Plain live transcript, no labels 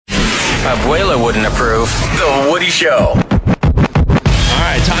Abuela wouldn't approve. The Woody Show. All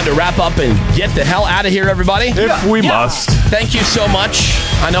right, time to wrap up and get the hell out of here, everybody. If we must. Thank you so much.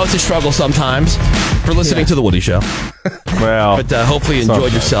 I know it's a struggle sometimes for listening to The Woody Show. Well, but hopefully you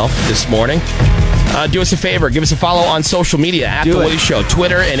enjoyed yourself this morning. Do us a favor. Give us a follow on social media at The Woody Show.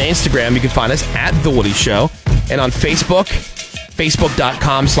 Twitter and Instagram. You can find us at The Woody Show. And on Facebook,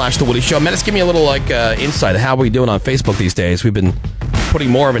 facebook.com/The Woody Show. Menace, give me a little insight of how we're doing on Facebook these days. We've been putting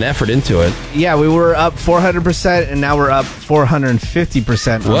more of an effort into it. Yeah, we were up 400%, and now we're up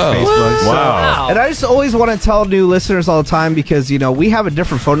 450% on Facebook. So, wow. And I just always want to tell new listeners all the time because, we have a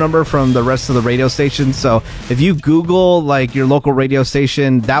different phone number from the rest of the radio stations. So if you Google, your local radio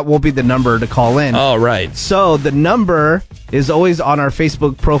station, that won't be the number to call in. Oh, right. So the number is always on our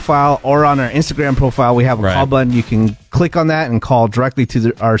Facebook profile or on our Instagram profile. We have a call button. You can click on that and call directly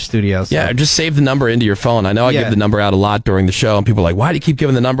to our studios. So. Yeah, just save the number into your phone. I know I give the number out a lot during the show, and people are like, why do you keep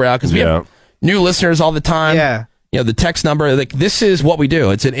giving the number out? Because we have new listeners all the time. Yeah. The text number, this is what we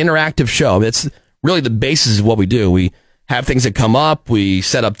do. It's an interactive show. It's really the basis of what we do. We have things that come up. We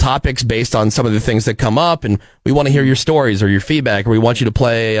set up topics based on some of the things that come up, and we want to hear your stories or your feedback, or we want you to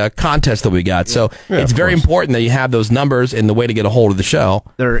play a contest that we got. So it's very important that you have those numbers and the way to get a hold of the show.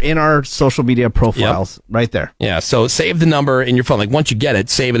 They're in our social media profiles right there. Yeah, so save the number in your phone. Once you get it,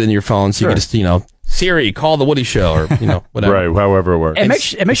 save it in your phone so you can just, Siri, call the Woody Show, or, whatever. Right, however it works. And make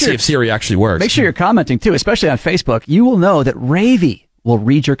sure see if Siri actually works. Make sure you're commenting, too, especially on Facebook. You will know that Ravy will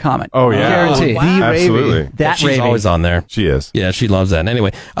read your comment. Oh, yeah. Guarantee. Absolutely. She's always on there. She is. Yeah, she loves that.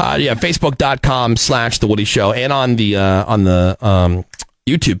 Anyway, facebook.com/The Woody Show. And on the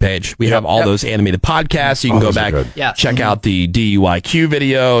YouTube page, we have all those animated podcasts. You can go back, check out the DUIQ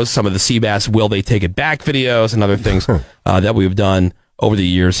videos, some of the Seabass Will They Take It Back videos, and other things that we've done over the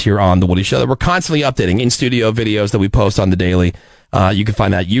years here on The Woody Show that we're constantly updating, in-studio videos that we post on the daily. You can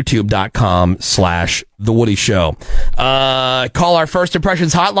find that at youtube.com/The Woody Show. Call our First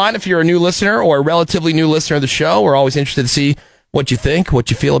Impressions hotline if you're a new listener or a relatively new listener of the show. We're always interested to see what you think, what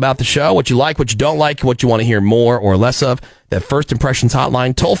you feel about the show, what you like, what you don't like, what you want to hear more or less of. That First Impressions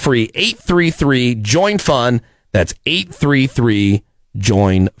hotline, toll free, 833-JOIN-FUN. That's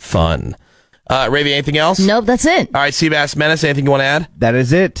 833-JOIN-FUN. Ravy, anything else? Nope, that's it. All right, Seabass Menace, anything you want to add? That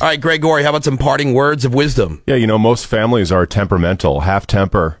is it. All right, Gregory, how about some parting words of wisdom? Yeah, most families are temperamental. Half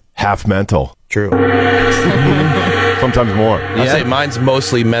temper, half mental. True. Sometimes more. I'd say mine's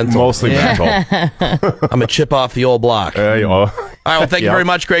mostly mental. Mostly mental. I'm a chip off the old block. All right, well, thank you very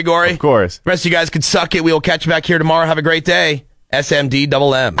much, Gregory. Of course. The rest of you guys can suck it. We will catch you back here tomorrow. Have a great day. SMD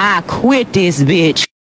double M. I quit this bitch.